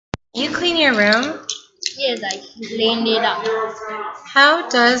You clean your room? Yes, I cleaned it up. How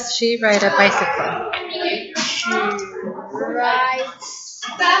does she ride a bicycle? She rides.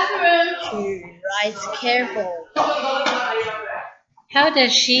 She rides careful. How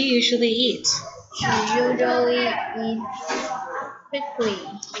does she usually eat? She usually eats quickly.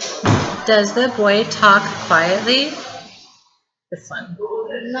 Does the boy talk quietly? This one.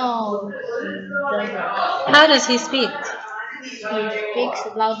 No, he doesn't. How does he speak? He speaks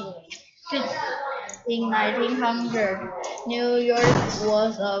loudly. In 1900, New York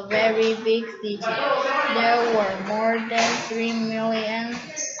was a very big city. There were more than 3 million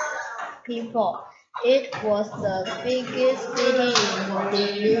people. It was the biggest city in the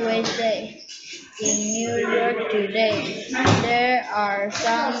USA. In New York today, there are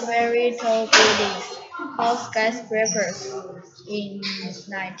some very tall buildings, called skyscrapers. In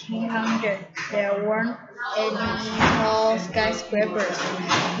 1900, there weren't any tall skyscrapers,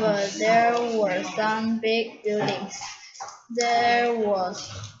 but there were some big buildings. There was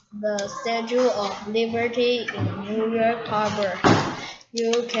the Statue of Liberty in New York Harbor.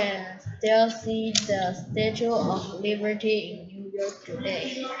 You can still see the Statue of Liberty in New York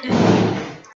today.